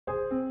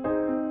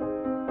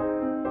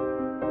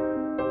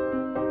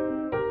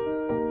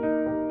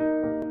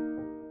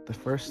The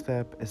first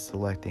step is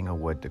selecting a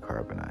wood to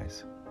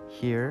carbonize.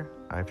 Here,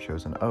 I've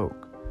chosen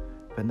oak,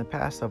 but in the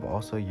past I've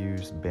also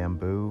used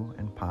bamboo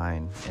and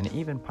pine and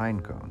even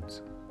pine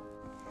cones.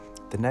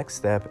 The next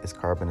step is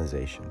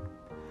carbonization.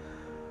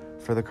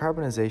 For the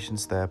carbonization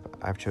step,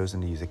 I've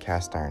chosen to use a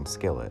cast iron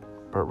skillet,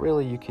 but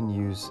really you can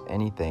use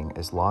anything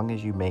as long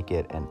as you make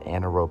it an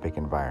anaerobic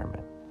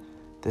environment.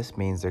 This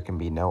means there can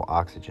be no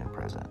oxygen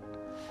present.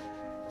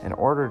 In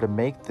order to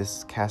make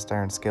this cast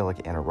iron skillet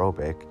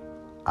anaerobic,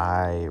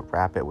 I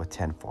wrap it with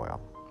tinfoil.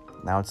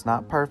 Now it's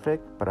not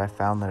perfect, but I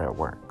found that it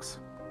works.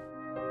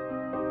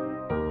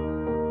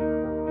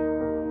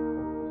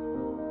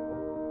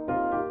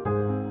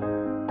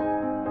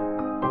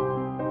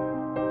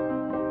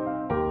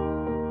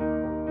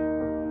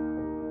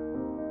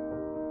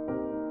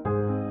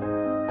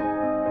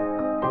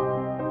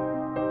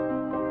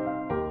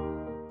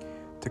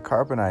 To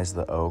carbonize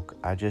the oak,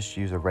 I just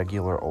use a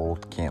regular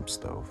old camp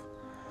stove.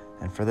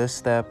 And for this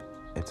step,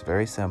 it's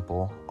very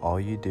simple. All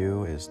you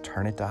do is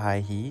turn it to high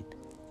heat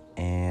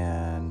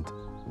and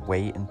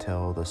wait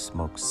until the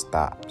smoke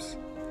stops.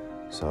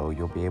 So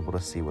you'll be able to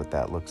see what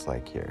that looks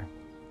like here.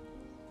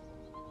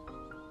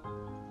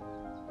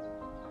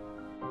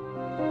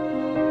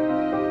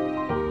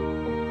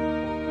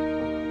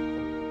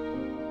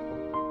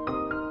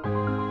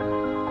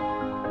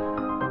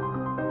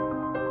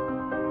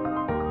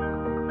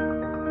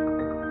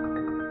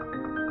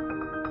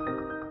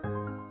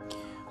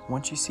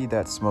 Once you see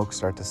that smoke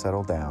start to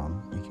settle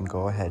down, you can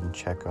go ahead and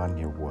check on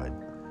your wood.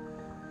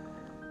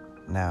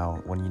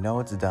 Now, when you know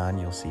it's done,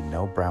 you'll see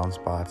no brown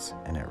spots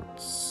and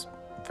it's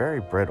very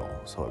brittle,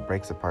 so it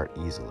breaks apart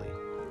easily.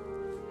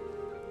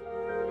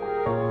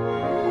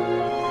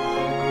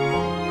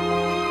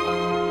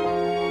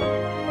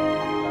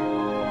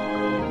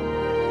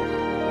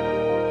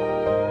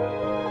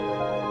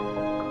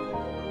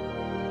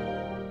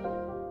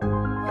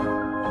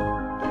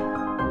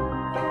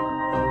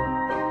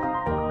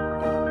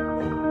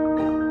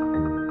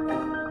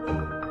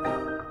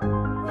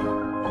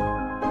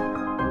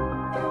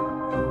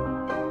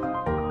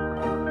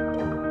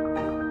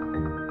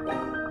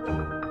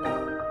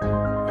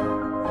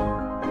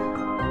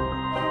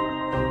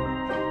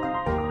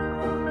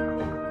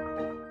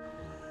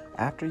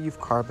 After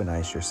you've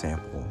carbonized your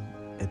sample,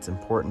 it's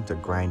important to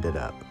grind it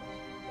up.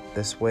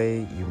 This way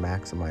you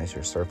maximize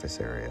your surface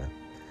area.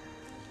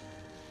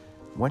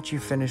 Once you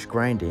finish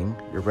grinding,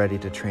 you're ready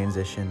to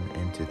transition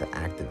into the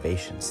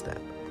activation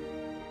step.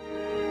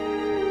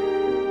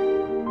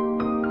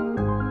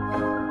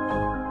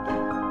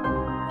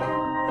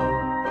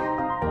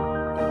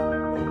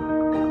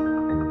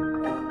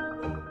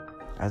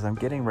 As I'm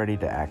getting ready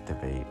to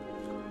activate,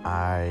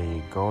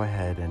 I go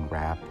ahead and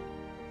wrap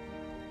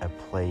a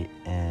plate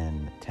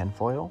in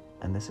tinfoil,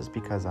 and this is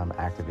because I'm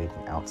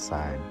activating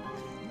outside.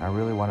 I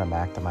really want to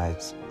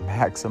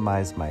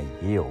maximize my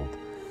yield,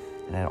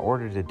 and in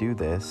order to do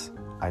this,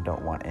 I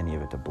don't want any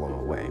of it to blow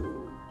away.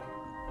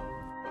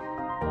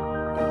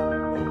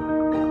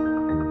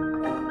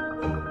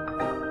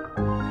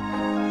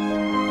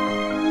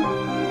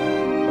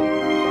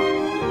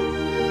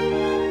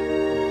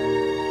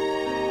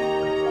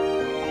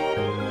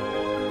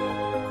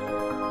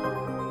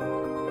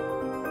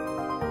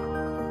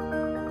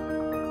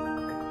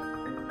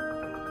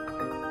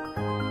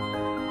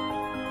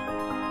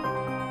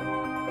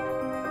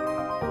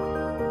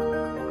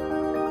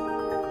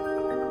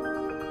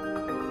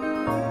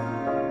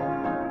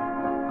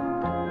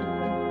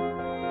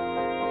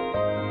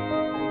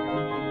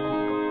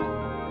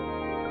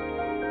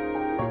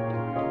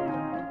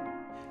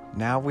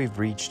 Now we've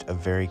reached a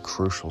very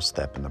crucial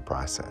step in the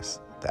process,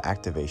 the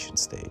activation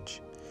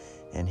stage.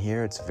 And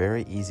here it's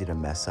very easy to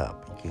mess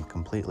up. You can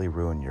completely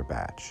ruin your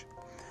batch.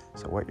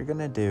 So what you're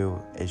gonna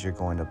do is you're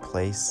going to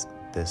place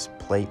this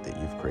plate that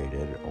you've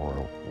created, or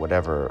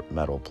whatever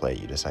metal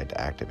plate you decide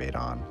to activate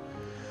on,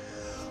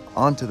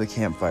 onto the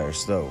campfire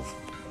stove.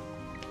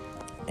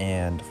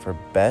 And for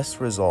best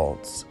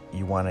results,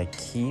 you wanna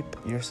keep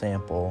your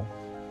sample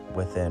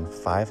within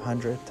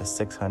 500 to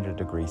 600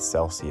 degrees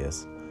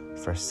Celsius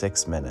for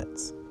 6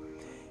 minutes.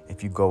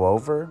 If you go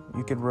over,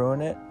 you can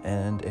ruin it,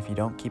 and if you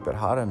don't keep it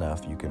hot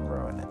enough, you can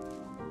ruin it.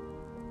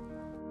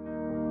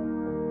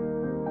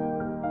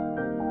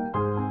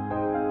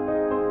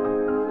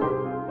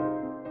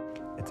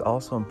 It's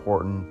also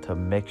important to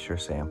mix your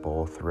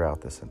sample throughout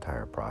this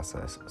entire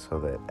process so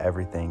that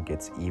everything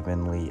gets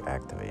evenly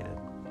activated.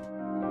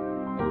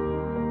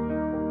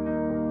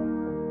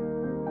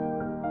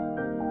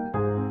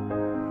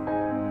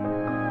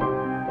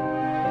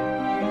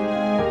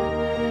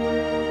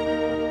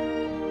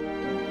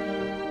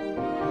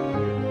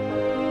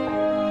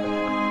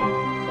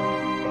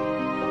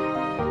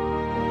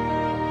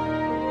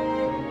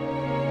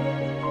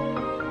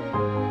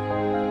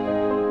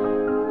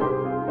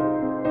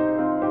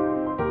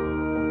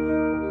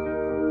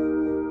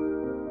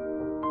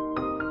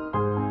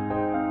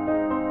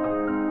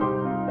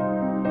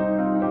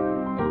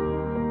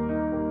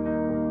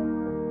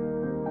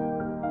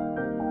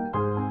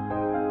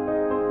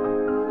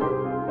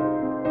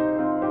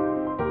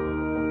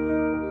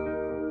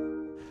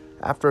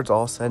 After it's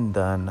all said and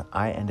done,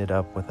 I ended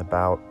up with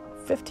about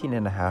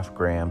 15.5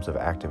 grams of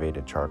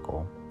activated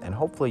charcoal, and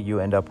hopefully you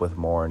end up with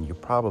more, and you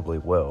probably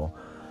will,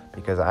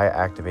 because I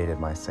activated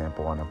my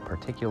sample on a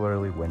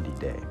particularly windy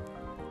day.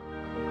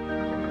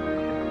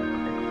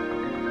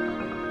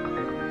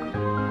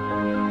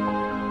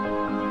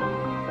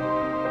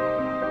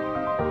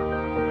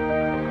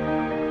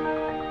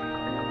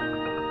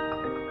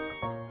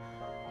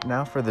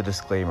 Now for the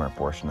disclaimer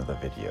portion of the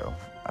video.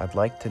 I'd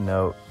like to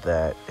note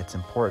that it's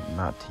important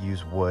not to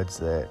use woods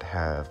that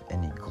have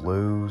any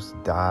glues,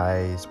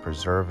 dyes,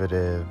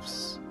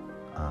 preservatives,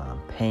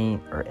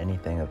 paint, or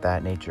anything of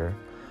that nature.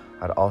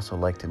 I'd also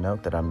like to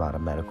note that I'm not a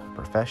medical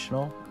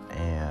professional,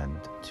 and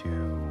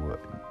to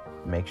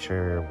make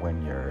sure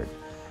when you're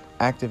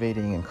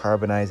activating and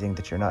carbonizing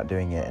that you're not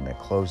doing it in a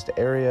closed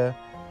area,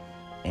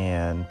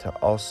 and to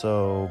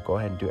also go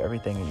ahead and do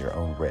everything at your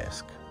own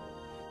risk.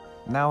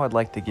 Now I'd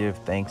like to give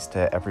thanks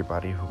to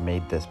everybody who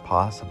made this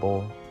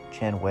possible.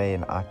 Chen Wei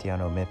and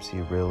Atiano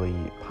Mipsi really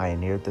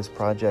pioneered this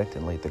project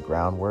and laid the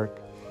groundwork.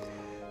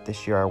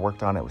 This year I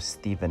worked on it with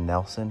Steven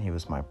Nelson, he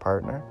was my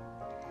partner.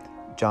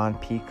 John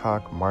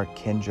Peacock, Mark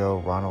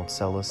Kinjo, Ronald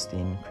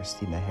Celestine,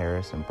 Christina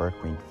Harris, and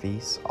Berkween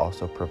Feast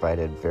also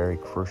provided very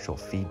crucial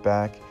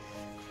feedback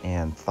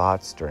and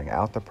thoughts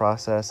throughout the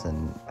process,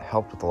 and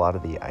helped with a lot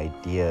of the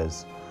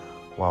ideas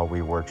while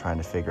we were trying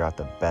to figure out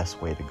the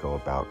best way to go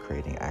about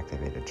creating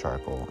activated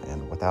charcoal.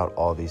 And without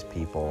all these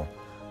people,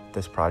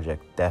 this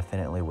project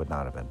definitely would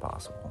not have been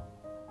possible.